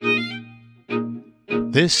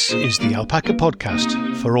This is the Alpaca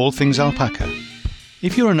Podcast for all things alpaca.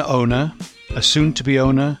 If you're an owner, a soon-to-be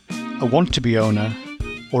owner, a want-to-be owner,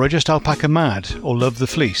 or are just alpaca mad or love the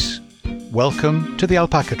fleece, welcome to the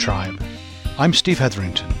Alpaca Tribe. I'm Steve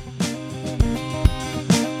Hetherington.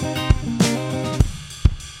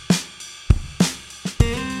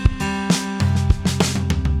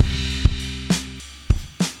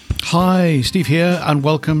 Hi, Steve here, and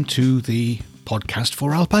welcome to the podcast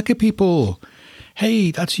for alpaca people.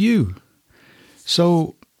 Hey, that's you.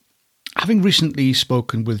 So, having recently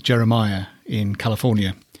spoken with Jeremiah in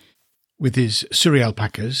California, with his Surrey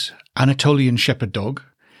alpacas, Anatolian shepherd dog,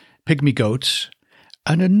 pygmy goats,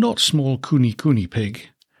 and a not small Kuni pig,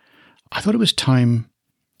 I thought it was time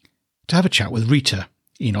to have a chat with Rita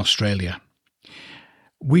in Australia.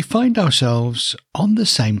 We find ourselves on the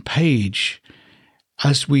same page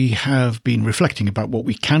as we have been reflecting about what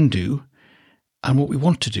we can do and what we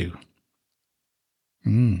want to do.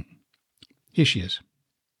 Here she is.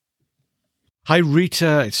 Hi,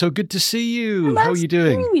 Rita. It's so good to see you. Hello, how are you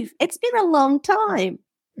doing? Steve. It's been a long time.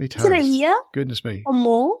 It Is it a has. year Goodness me. or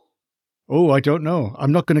more? Oh, I don't know.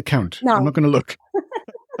 I'm not going to count. No. I'm not going to look.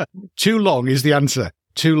 Too long is the answer.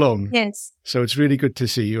 Too long. Yes. So it's really good to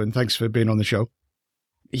see you, and thanks for being on the show.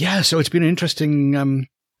 Yeah, so it's been an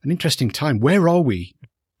interesting time. Where are we?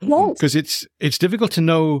 Yes. Because it's difficult to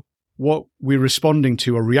know what we're responding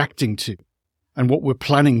to or reacting to and what we're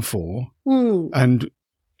planning for. And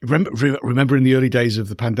remember in the early days of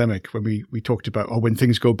the pandemic when we talked about, when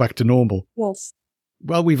things go back to normal. Yes.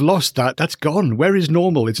 Well, we've lost that. That's gone. Where is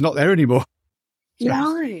normal? It's not there anymore.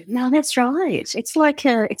 No, that's right. It's like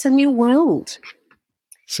it's a new world.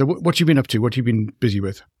 So what you been up to? What you been busy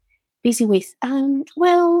with? Busy with? A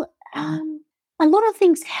lot of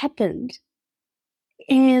things happened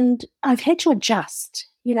and I've had to adjust,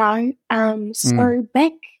 So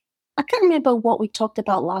back, I can't remember what we talked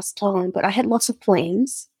about last time, but I had lots of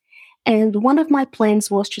plans. And one of my plans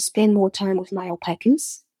was to spend more time with my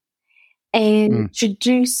alpacas and to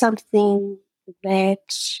do something that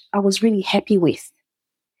I was really happy with.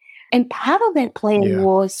 And part of that plan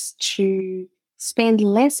was to spend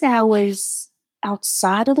less hours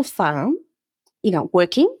outside of the farm,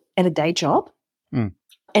 working at a day job,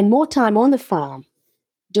 and more time on the farm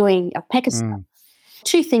doing alpaca stuff.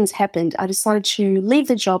 Two things happened. I decided to leave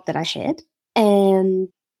the job that I had and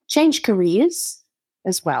change careers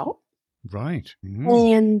as well. Right.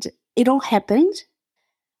 And it all happened.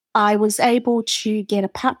 I was able to get a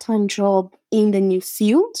part-time job in the new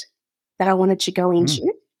field that I wanted to go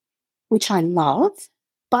into, which I love.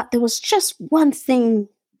 But there was just one thing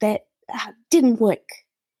that didn't work,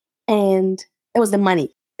 and it was the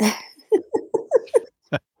money.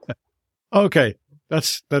 Okay.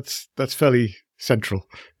 That's fairly central.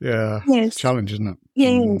 Yeah. Yes. Challenge, isn't it?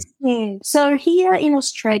 Yes. Yeah. So here in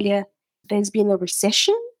Australia, there's been a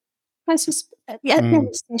recession. The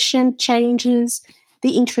recession changes.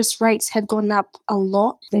 The interest rates have gone up a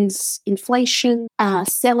lot. There's inflation.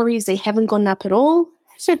 Salaries, they haven't gone up at all.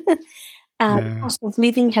 Cost of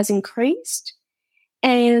living has increased.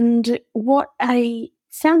 And what I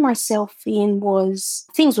found myself in was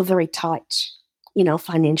things were very tight,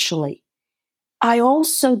 financially. I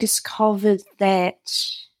also discovered that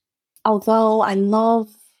although I love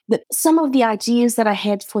some of the ideas that I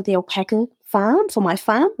had for the alpaca farm, for my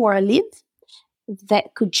farm where I live,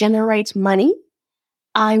 that could generate money,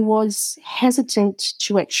 I was hesitant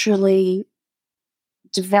to actually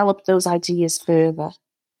develop those ideas further.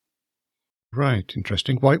 Right.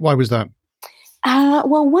 Interesting. Why was that?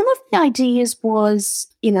 Well, one of the ideas was,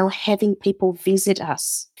 having people visit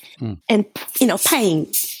us and, paying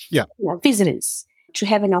visitors to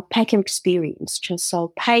have an alpaca experience.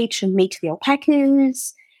 So pay to meet the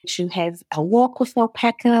alpacas, to have a walk with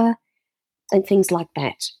alpaca and things like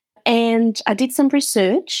that. And I did some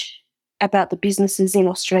research about the businesses in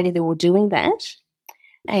Australia that were doing that.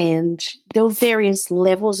 And there were various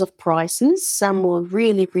levels of prices. Some were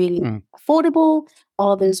really, really affordable.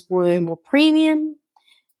 Others were more premium,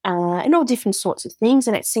 and all different sorts of things.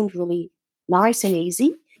 And it seemed really nice and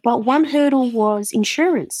easy. But one hurdle was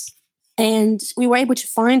insurance. And we were able to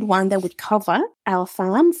find one that would cover our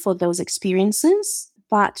farm for those experiences.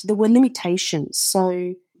 But there were limitations.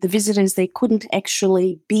 So the visitors, they couldn't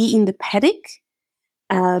actually be in the paddock.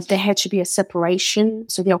 There had to be a separation.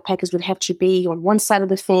 So the alpacas would have to be on one side of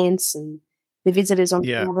the fence and the visitors on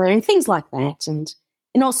the other, and things like that, and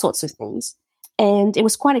all sorts of things. And it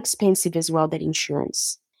was quite expensive as well, that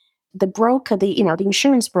insurance. The broker, the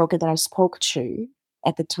insurance broker that I spoke to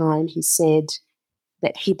at the time, he said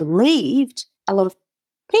that he believed a lot of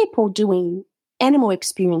people doing animal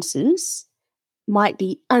experiences might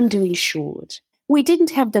be underinsured, we didn't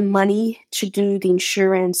have the money to do the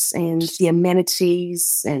insurance and the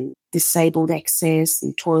amenities and disabled access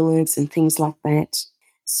and toilets and things like that.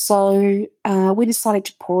 So we decided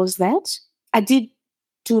to pause that. I did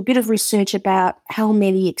do a bit of research about how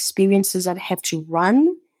many experiences I'd have to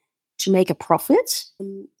run to make a profit.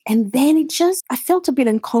 And then I felt a bit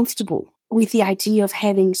uncomfortable with the idea of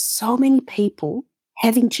having so many people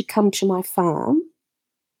having to come to my farm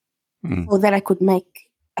so that I could make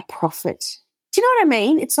a profit. Do you know what I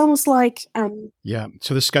mean? It's almost like... yeah,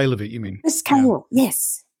 so the scale of it, you mean? The scale,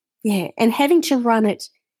 yes. Yeah, and having to run it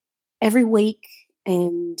every week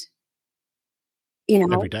and,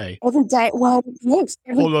 every day. Every day, well, yes.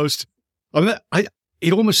 Almost.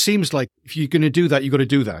 It almost seems like if you're going to do that, you've got to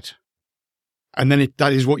do that. And then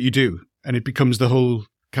that is what you do. And it becomes the whole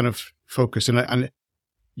kind of focus. And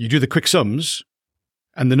you do the quick sums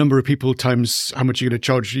and the number of people times how much you're going to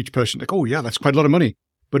charge each person. Like, oh, yeah, that's quite a lot of money.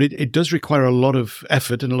 But it does require a lot of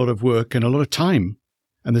effort and a lot of work and a lot of time.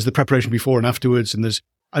 And there's the preparation before and afterwards. And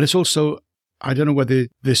it's also, I don't know whether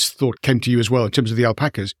this thought came to you as well in terms of the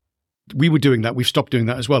alpacas. We were doing that. We've stopped doing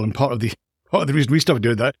that as well. And part of the reason we stopped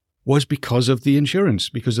doing that was because of the insurance,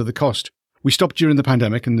 because of the cost. We stopped during the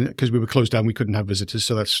pandemic and because we were closed down, we couldn't have visitors.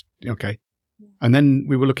 So that's okay. And then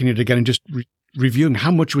we were looking at it again and just reviewing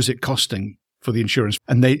how much was it costing for the insurance.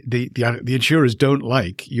 And the insurers don't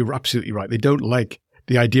like, you're absolutely right. They don't like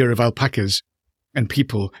the idea of alpacas and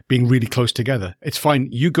people being really close together. It's fine.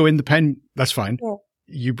 You go in the pen, that's fine. Yeah.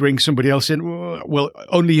 You bring somebody else in, well,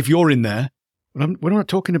 only if you're in there. We're not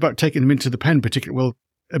talking about taking them into the pen particularly, well,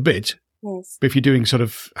 a bit. Yes. But if you're doing sort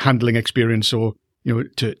of handling experience or,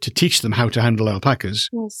 to teach them how to handle alpacas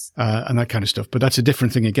and that kind of stuff. But that's a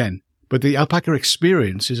different thing again. But the alpaca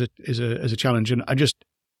experience is a challenge. And I just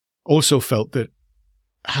also felt that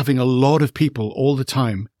having a lot of people all the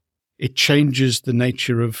time, it changes the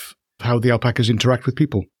nature of how the alpacas interact with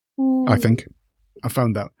people, I think. I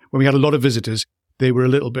found that. When we had a lot of visitors, they were a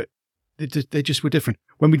little bit, they just were different.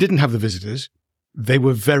 When we didn't have the visitors, they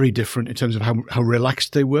were very different in terms of how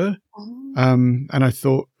relaxed they were. And I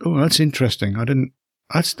thought, oh, that's interesting.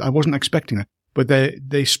 I wasn't expecting that. But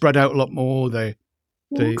they spread out a lot more. They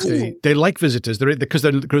like visitors. Because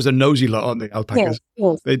they're nosy lot, aren't they, alpacas?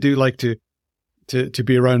 Yes. They do like to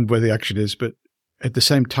be around where the action is. But at the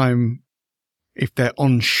same time, if they're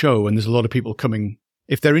on show and there's a lot of people coming,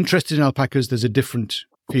 if they're interested in alpacas, there's a different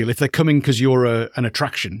feel. If they're coming because you're an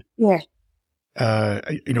attraction,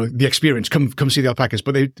 the experience, come see the alpacas.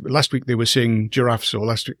 But last week they were seeing giraffes, or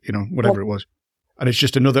last week, whatever it was, and it's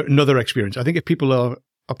just another experience. I think if people are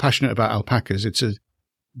passionate about alpacas,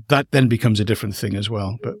 that then becomes a different thing as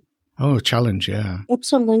well. But challenge, yeah,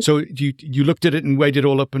 absolutely. So you looked at it and weighed it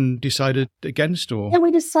all up and decided against, or we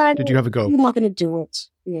decided, did you have a go? We're not going to do it.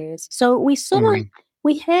 Yes. So we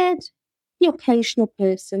we had the occasional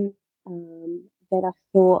person that I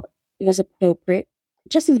thought was appropriate,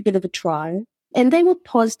 just as a bit of a trial. And they were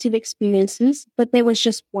positive experiences, but there was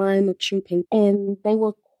just one or two people, and they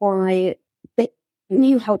were quiet. They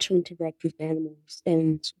knew how to interact with animals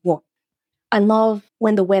and what. I love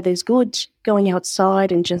when the weather's good, going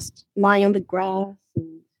outside and just lying on the grass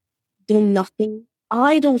and doing nothing.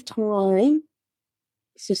 Idle time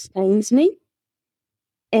sustains me,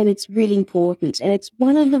 and it's really important. And it's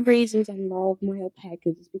one of the reasons I love my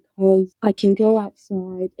alpacas, because I can go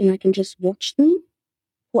outside and I can just watch them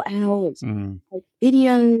for hours, like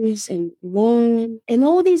videos and learn. And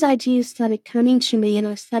all these ideas started coming to me, and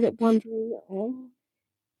I started wondering,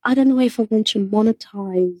 I don't know if I want to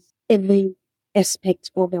monetize every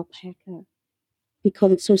aspect of alpaca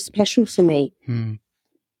because it's so special for me.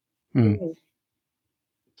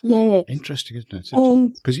 Yeah. Interesting, isn't it?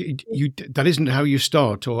 Because that isn't how you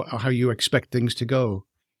start or how you expect things to go.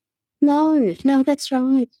 No, that's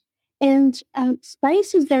right. And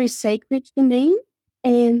space is very sacred for me.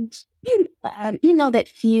 And you know that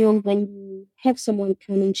feel when you have someone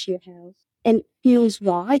come into your house and it feels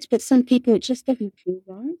right, but some people it just doesn't feel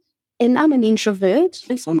right. And I'm an introvert,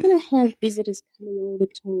 and so I'm going to have visitors coming all the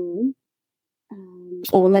time.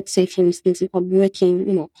 Or let's say, for instance, if I'm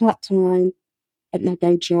working, part-time at my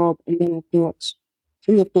day job, and then I've got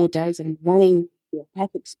 3 or 4 days and I'm running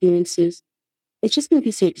alpaca experiences, it's just going to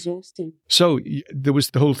be so exhausting. So there was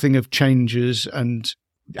the whole thing of changes and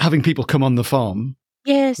having people come on the farm.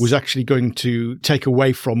 Yes. Was actually going to take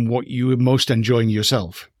away from what you were most enjoying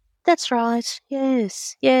yourself. That's right.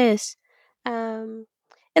 Yes.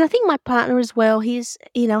 And I think my partner as well, he's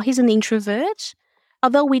an introvert,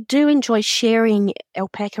 although we do enjoy sharing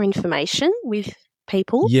alpaca information with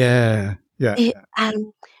people. Yeah. We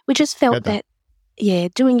just felt that,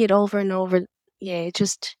 doing it over and over, it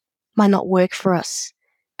just might not work for us.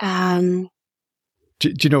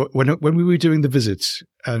 Do you know, when we were doing the visits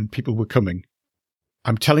and people were coming,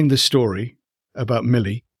 I'm telling this story about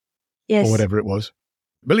Millie, or whatever it was,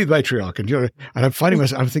 Millie the matriarch, and I'm finding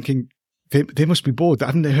myself, I'm thinking, they must be bored.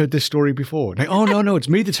 Haven't they heard this story before? Like, oh, no, it's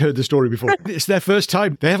me that's heard the story before. It's their first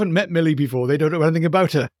time. They haven't met Millie before. They don't know anything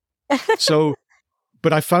about her. So,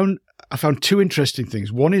 but I found two interesting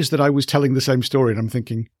things. One is that I was telling the same story, and I'm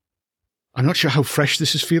thinking, I'm not sure how fresh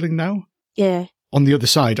this is feeling now. Yeah. On the other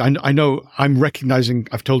side, I know I'm recognizing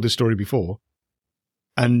I've told this story before.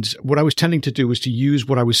 And what I was tending to do was to use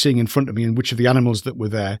what I was seeing in front of me and which of the animals that were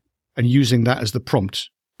there, and using that as the prompt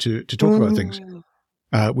to talk about things.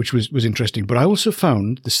 Which was interesting. But I also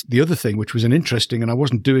found the other thing, which was an interesting, and I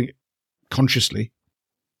wasn't doing it consciously,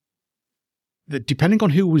 that depending on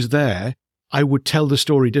who was there, I would tell the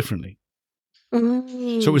story differently. So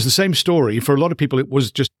it was the same story. For a lot of people, it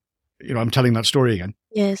was just, I'm telling that story again.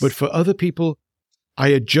 Yes. But for other people, I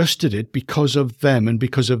adjusted it because of them and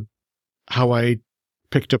because of how I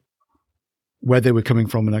picked up where they were coming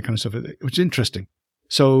from and that kind of stuff. It was interesting.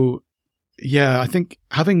 So, yeah, I think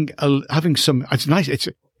having some, it's nice. It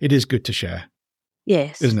is good to share.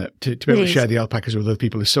 Yes. Isn't it? To be able to share the alpacas with other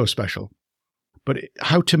people is so special. But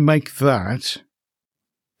how to make that,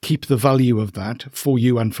 keep the value of that for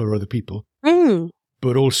you and for other people,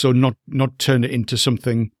 but also not turn it into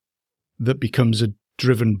something that becomes a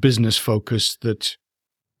driven business focus that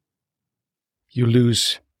you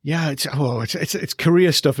lose. Yeah, it's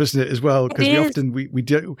career stuff, isn't it, as well? Because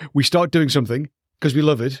we start doing something because we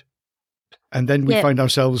love it, and then we find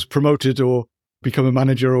ourselves promoted or become a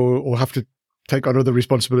manager or have to take on other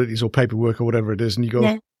responsibilities or paperwork or whatever it is, and you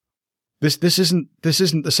go, this isn't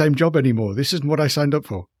the same job anymore. This isn't what I signed up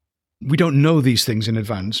for. We don't know these things in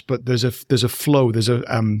advance, but there's a flow. There's a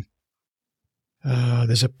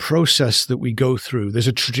process that we go through. There's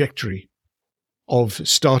a trajectory of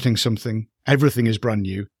starting something. Everything is brand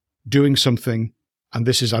new. Doing something,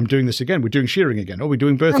 and I'm doing this again. We're doing shearing again. Or we're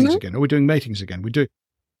doing birthings again. Or we're doing matings again.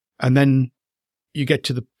 And then you get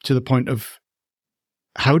to the point of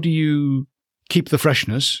how do you keep the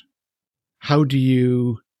freshness? How do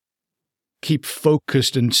you keep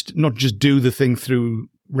focused and not just do the thing through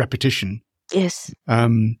repetition? Yes. I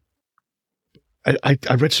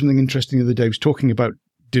read something interesting the other day. It was talking about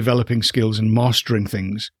developing skills and mastering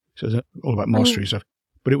things. So it's all about mastery stuff.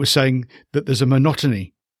 But it was saying that there's a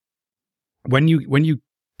monotony. When you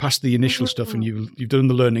pass the initial stuff and you've done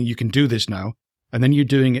the learning, you can do this now, and then you're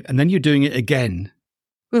doing it, and then you're doing it again.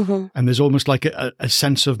 And there's almost like a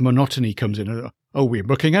sense of monotony comes in. Oh, we're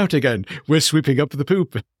mucking out again. We're sweeping up the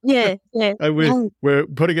poop. Yeah. And we're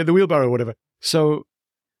putting in the wheelbarrow or whatever. So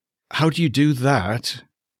how do you do that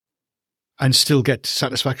and still get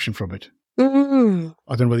satisfaction from it? I don't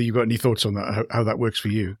know whether you've got any thoughts on that, how that works for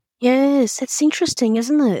you. Yes, it's interesting,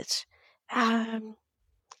 isn't it?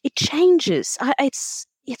 It changes. It's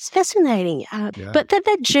fascinating. But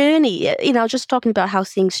that journey, just talking about how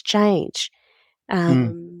things change.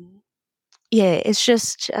 It's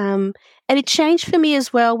just, and it changed for me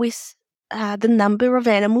as well with the number of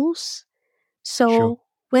animals. So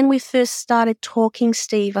when we first started talking,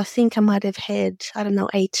 Steve, I think I might have had,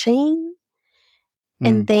 18.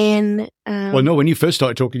 And then, well, no, when you first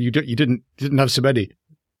started talking, you didn't have so many.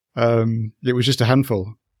 It was just a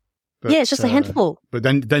handful. But, it's just a handful. But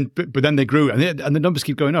then they grew, and the numbers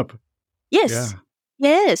keep going up. Yes,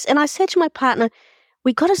 yes. And I said to my partner,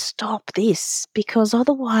 "We got to stop this because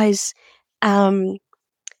otherwise, we're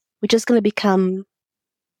just going to become,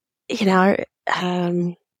 the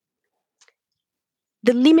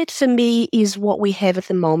limit for me is what we have at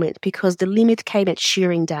the moment because the limit came at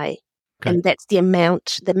shearing day." Okay. And that's the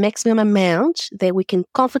maximum amount that we can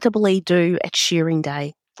comfortably do at shearing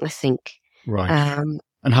day, I think. Right.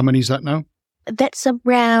 And how many is that now? That's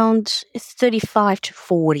around 35 to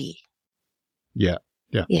 40. Yeah.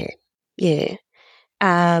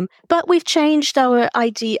 But we've changed our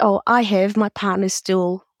idea. Oh, I have. My partner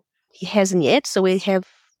still, he hasn't yet. So we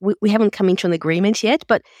haven't come into an agreement yet.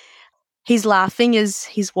 But he's laughing as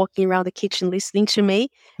he's walking around the kitchen listening to me.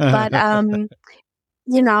 But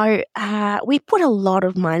we put a lot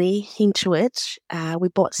of money into it. We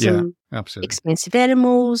bought some expensive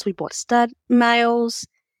animals. We bought stud males.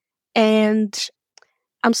 And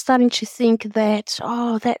I'm starting to think that,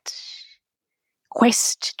 that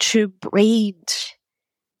quest to breed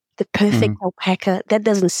the perfect alpaca, that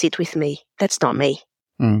doesn't sit with me. That's not me.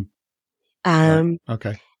 Okay. And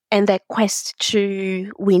that quest to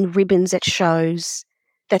win ribbons at shows,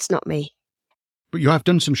 that's not me. But you have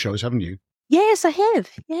done some shows, haven't you? Yes, I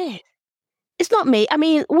have. Yeah. It's not me. I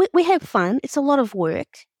mean, we have fun. It's a lot of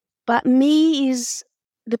work. But me is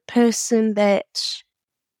the person that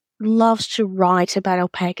loves to write about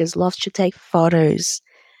alpacas, loves to take photos,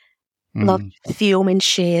 loves to film and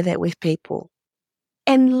share that with people.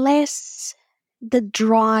 And less the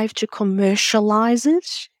drive to commercialize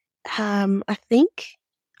it, I think,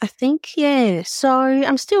 yeah. So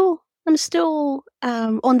I'm still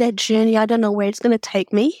on that journey. I don't know where it's going to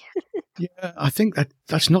take me. Yeah, I think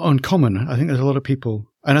that's not uncommon. I think there's a lot of people,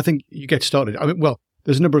 and I think you get started. I mean, well,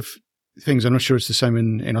 there's a number of things. I'm not sure it's the same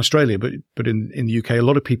in Australia, but in the UK, a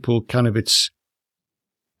lot of people kind of it's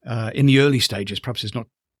in the early stages. Perhaps it's not.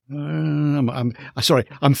 I'm sorry.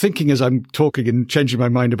 I'm thinking as I'm talking and changing my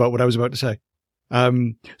mind about what I was about to say.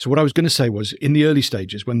 So what I was going to say was in the early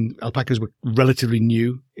stages when alpacas were relatively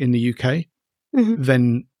new in the UK,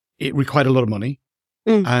 then it required a lot of money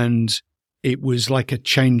and it was like a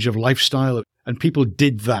change of lifestyle and people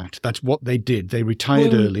did that. That's what they did. They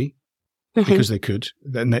retired early because they could.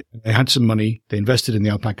 Then they had some money. They invested in the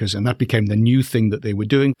alpacas and that became the new thing that they were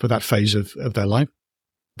doing for that phase of their life.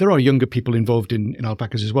 There are younger people involved in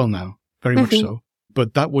alpacas as well now, very much so.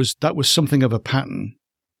 But that was something of a pattern.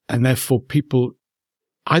 And therefore people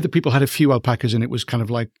had a few alpacas and it was kind of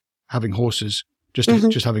like having horses, just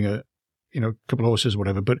having a couple of horses or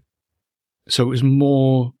whatever. But so it was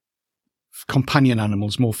more companion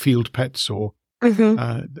animals, more field pets or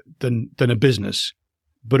than a business.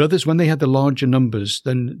 But others, when they had the larger numbers,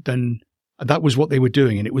 then that was what they were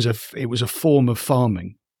doing. And it was a form of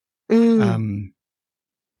farming.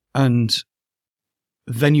 And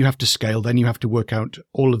then you have to scale. Then you have to work out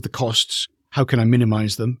all of the costs. How can I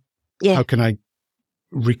minimize them? Yeah. How can I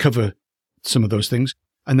recover some of those things?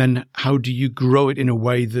 And then how do you grow it in a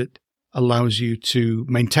way that allows you to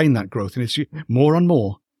maintain that growth? And it's more and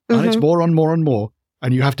more. And it's more and more and more.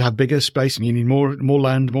 And you have to have bigger space and you need more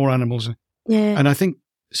land, more animals. Yeah. And I think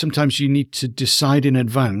sometimes you need to decide in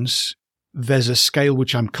advance, there's a scale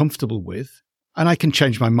which I'm comfortable with. And I can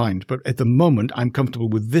change my mind, but at the moment, I'm comfortable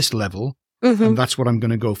with this level, and that's what I'm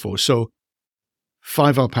going to go for. So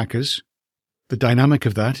 5 alpacas, the dynamic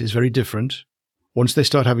of that is very different. Once they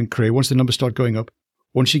start having cria, once the numbers start going up,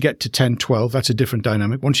 once you get to 10, 12, that's a different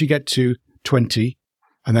dynamic. Once you get to 20,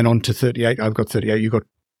 and then on to 38, I've got 38, you've got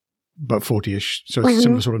about 40-ish, so it's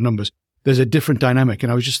similar sort of numbers. There's a different dynamic,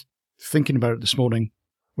 and I was just thinking about it this morning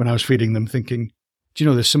when I was feeding them, thinking, do you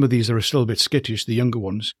know, there's some of these that are still a bit skittish, the younger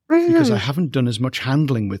ones, because I haven't done as much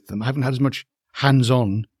handling with them. I haven't had as much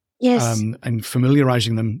hands-on and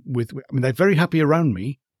familiarizing them with, I mean, they're very happy around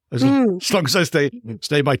me as long as I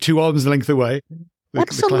stay by 2 arms length away. The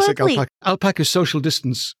classic alpaca social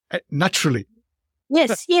distance, naturally.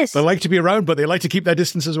 Yes. They like to be around, but they like to keep their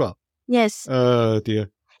distance as well. Yes. Oh, dear.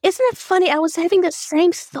 Isn't it funny? I was having the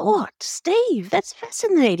same thought. Steve, that's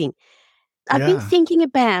fascinating. I've been thinking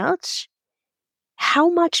about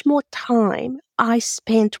how much more time I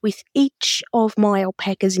spent with each of my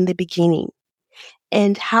alpacas in the beginning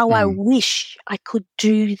and how I wish I could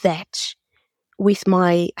do that with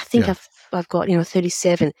my, I think I've got,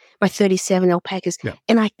 37, my 37 alpacas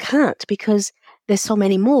and I can't because there's so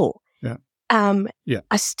many more. Yeah.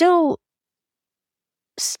 I still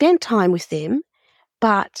spend time with them,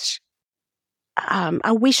 but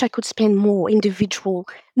I wish I could spend more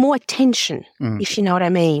attention, if you know what I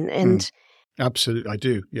mean. And absolutely, I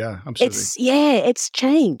do. Yeah, absolutely. It's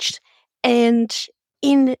changed. And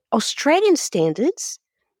in Australian standards,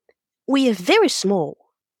 we are very small.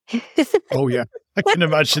 Oh, yeah. I can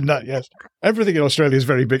imagine that, yes. Everything in Australia is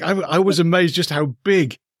very big. I was amazed just how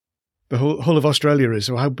big the whole of Australia is,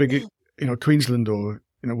 or how big, Queensland or,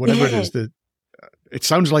 whatever it is. It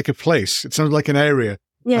sounds like a place. It sounds like an area.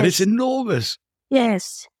 Yes. And it's enormous.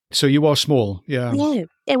 Yes. So you are small, yeah.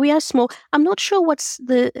 Yeah, we are small. I'm not sure what's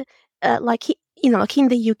the... like in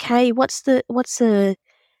the UK, what's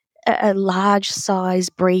a large size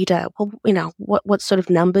breeder? Well, what sort of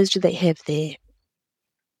numbers do they have there?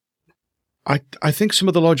 I think some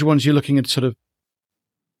of the larger ones you're looking at sort of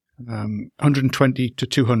 120 to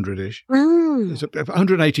 200-ish.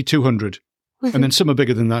 180, 200. And then some are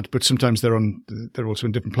bigger than that, but sometimes they're also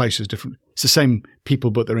in different places. It's the same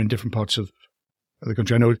people, but they're in different parts of the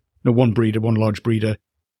country. I know one large breeder,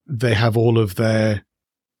 they have all of their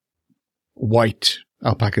white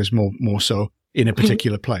alpacas more so in a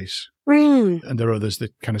particular place. And there are others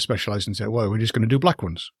that kind of specialize and say, well, we're just going to do black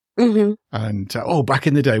ones. And back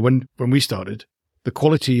in the day when we started, the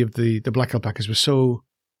quality of the black alpacas was so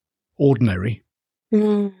ordinary.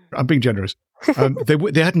 I'm being generous.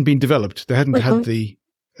 They hadn't been developed. They hadn't had the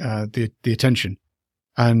attention,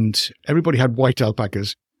 and everybody had white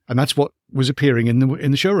alpacas, and that's what was appearing in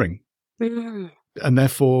the show ring. And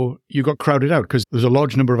therefore, you got crowded out because there's a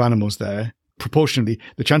large number of animals there. Proportionally,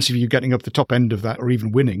 the chance of you getting up the top end of that or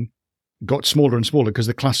even winning got smaller and smaller because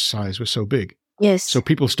the class size was so big. Yes. So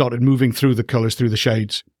people started moving through the colours, through the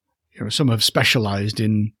shades. Some have specialised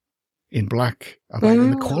in black alpaca.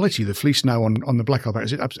 And the quality of the fleece now on the black alpaca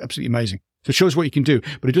is absolutely amazing. So it shows what you can do,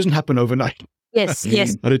 but it doesn't happen overnight. Yes,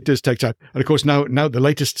 yes. And it does take time. And of course, now the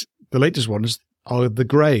latest ones are the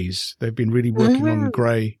greys. They've been really working on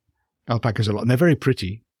grey alpacas a lot, and they're very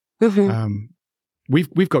pretty.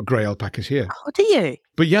 We've got grey alpacas here. Oh, do you?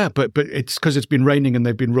 But yeah, but it's because it's been raining and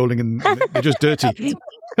they've been rolling and they're just dirty.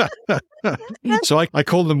 So I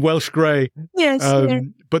call them Welsh grey. Yes.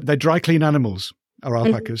 But they're dry clean animals, our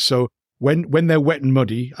alpacas. So when they're wet and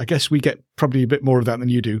muddy, I guess we get probably a bit more of that than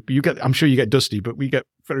you do. But I'm sure you get dusty, but we get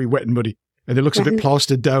very wet and muddy. And it looks a bit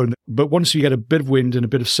plastered down. But once you get a bit of wind and a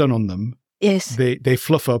bit of sun on them, yes, they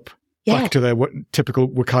fluff up back to their typical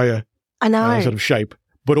Wakaya sort of shape.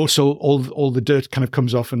 But also all the dirt kind of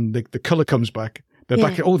comes off and the colour comes back. They're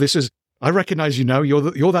back. Oh, I recognise you now.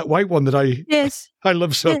 You're that white one that I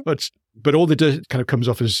love so much. But all the dirt kind of comes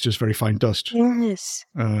off as just very fine dust. Yes.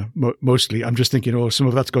 Mostly. I'm just thinking, some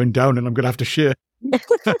of that's going down and I'm going to have to shear.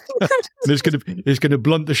 It's going to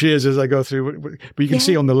blunt the shears as I go through. But you can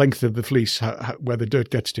see on the length of the fleece where the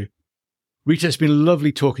dirt gets to. Rita, it's been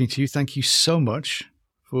lovely talking to you. Thank you so much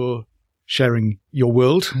for sharing your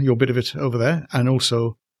world, your bit of it over there, and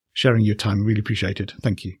also sharing your time. Really appreciate it.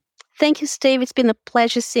 Thank you. Thank you, Steve. It's been a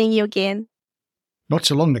pleasure seeing you again. Not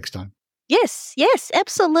so long next time. Yes,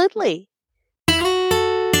 absolutely.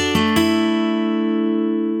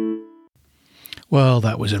 Well,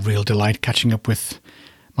 that was a real delight catching up with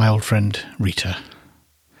my old friend Rita.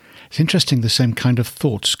 It's interesting, the same kind of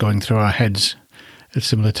thoughts going through our heads at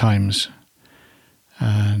similar times.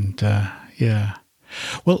 And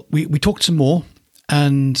well, we talked some more,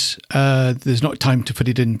 and there's not time to fit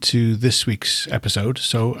it into this week's episode,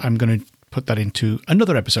 so I'm going to put that into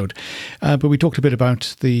another episode. But we talked a bit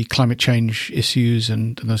about the climate change issues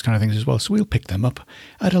and those kind of things as well, so we'll pick them up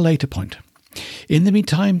at a later point. In the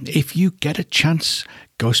meantime, if you get a chance,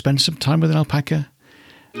 go spend some time with an alpaca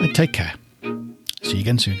and take care. See you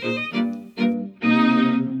again soon.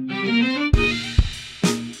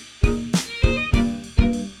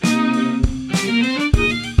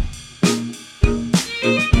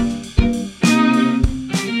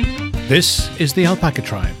 This is the Alpaca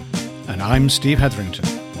Tribe, and I'm Steve Hetherington.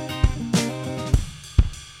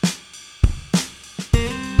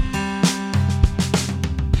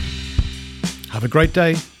 Have a great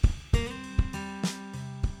day.